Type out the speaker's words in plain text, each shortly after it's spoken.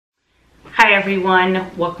Hi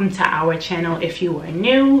everyone, welcome to our channel if you are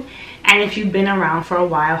new, and if you've been around for a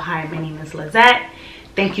while, hi, my name is Lizette.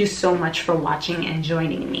 Thank you so much for watching and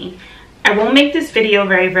joining me. I won't make this video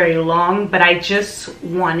very long, but I just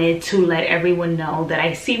wanted to let everyone know that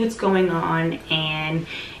I see what's going on and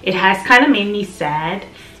it has kind of made me sad,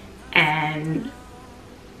 and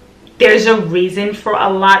there's a reason for a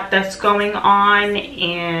lot that's going on,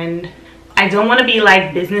 and I don't want to be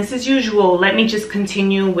like business as usual. Let me just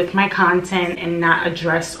continue with my content and not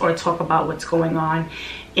address or talk about what's going on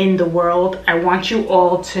in the world. I want you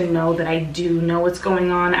all to know that I do know what's going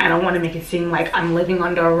on. I don't want to make it seem like I'm living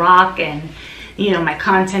under a rock and, you know, my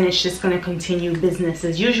content is just going to continue business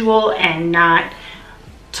as usual and not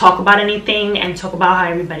talk about anything and talk about how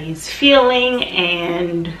everybody's feeling.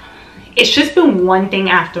 And it's just been one thing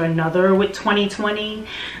after another with 2020.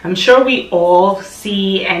 I'm sure we all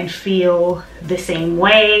see and feel the same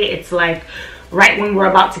way. It's like right when we're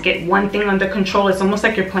about to get one thing under control, it's almost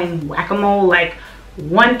like you're playing whack-a-mole. Like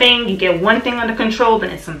one thing, you get one thing under control, then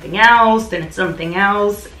it's something else, then it's something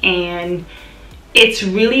else, and it's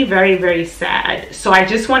really very sad. So I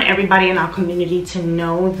just want everybody in our community to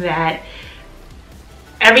know that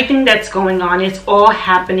everything that's going on is all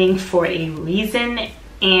happening for a reason.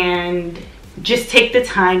 And just take the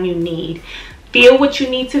time you need. Feel what you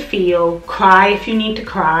need to feel. Cry if you need to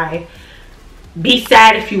cry. Be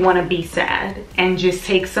sad if you want to be sad. And just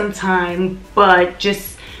take some time. But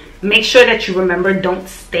just make sure that you remember, don't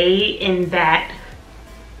stay in that.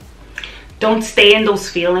 Don't stay in those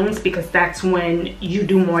feelings, because that's when you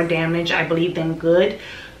do more damage, I believe, than good.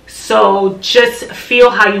 So just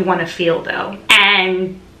feel how you want to feel though.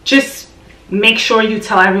 And just make sure you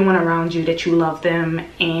tell everyone around you that you love them,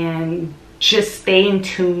 and just stay in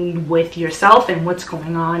tune with yourself and what's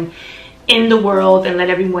going on in the world, and let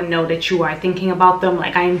everyone know that you are thinking about them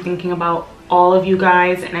like I am thinking about all of you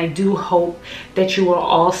guys. And I do hope that you are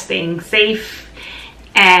all staying safe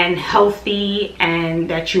and healthy, and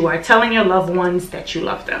that you are telling your loved ones that you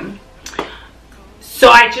love them. So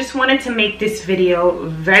I just wanted to make this video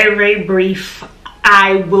very brief.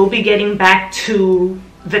 I will be getting back to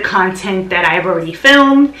the content that I've already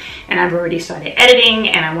filmed and I've already started editing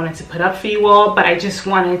and I wanted to put up for you all, but I just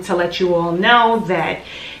wanted to let you all know that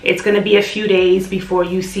it's going to be a few days before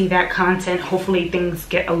you see that content. Hopefully things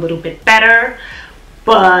get a little bit better,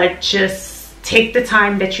 but just take the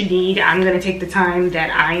time that you need. I'm going to take the time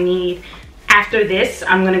that I need. After this,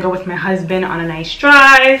 I'm going to go with my husband on a nice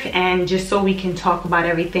drive, and just so we can talk about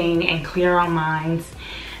everything and clear our minds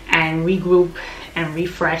and regroup and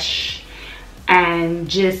refresh and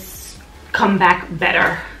just come back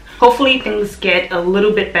better. Hopefully things get a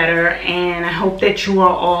little bit better, and I hope that you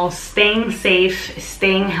are all staying safe,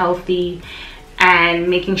 staying healthy, and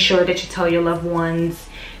making sure that you tell your loved ones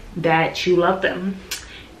that you love them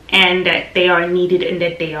and that they are needed and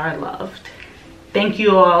that they are loved. Thank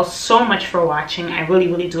you all so much for watching. I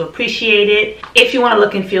really do appreciate it. If you want to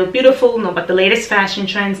look and feel beautiful, know about the latest fashion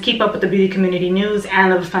trends, keep up with the beauty community news,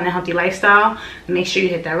 and live a fun and healthy lifestyle, make sure you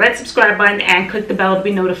hit that red subscribe button and click the bell to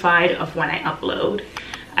be notified of when I upload.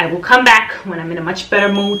 I will come back when I'm in a much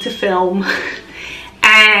better mood to film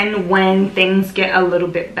and when things get a little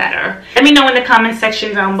bit better. Let me know in the comment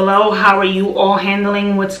section down below, how are you all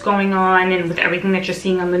handling what's going on and with everything that you're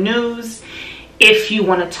seeing on the news. If you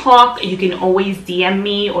want to talk, you can always DM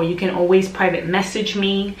me, or you can always private message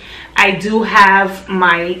me. I do have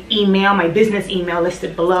my email, my business email,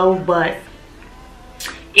 listed below, but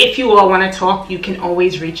if you all want to talk, you can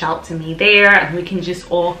always reach out to me there, and we can just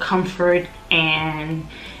all comfort and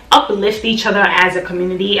uplift each other as a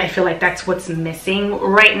community. I feel like that's what's missing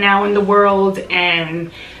right now in the world, and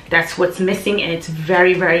that's what's missing, and it's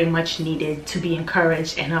very much needed to be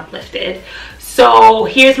encouraged and uplifted. So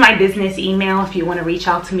here's my business email. If you want to reach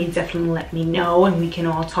out to me, definitely let me know and we can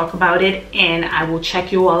all talk about it, and I will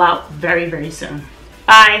check you all out very soon.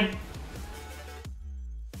 Bye.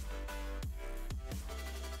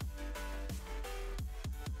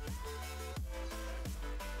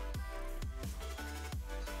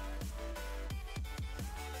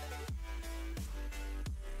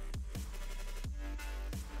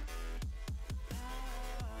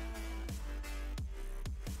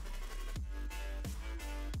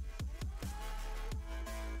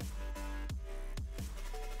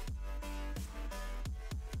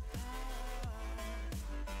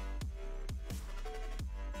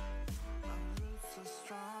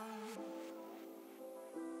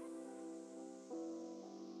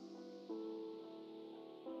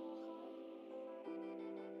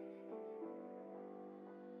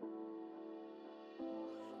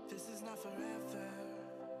 This is not forever.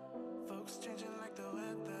 Folks changing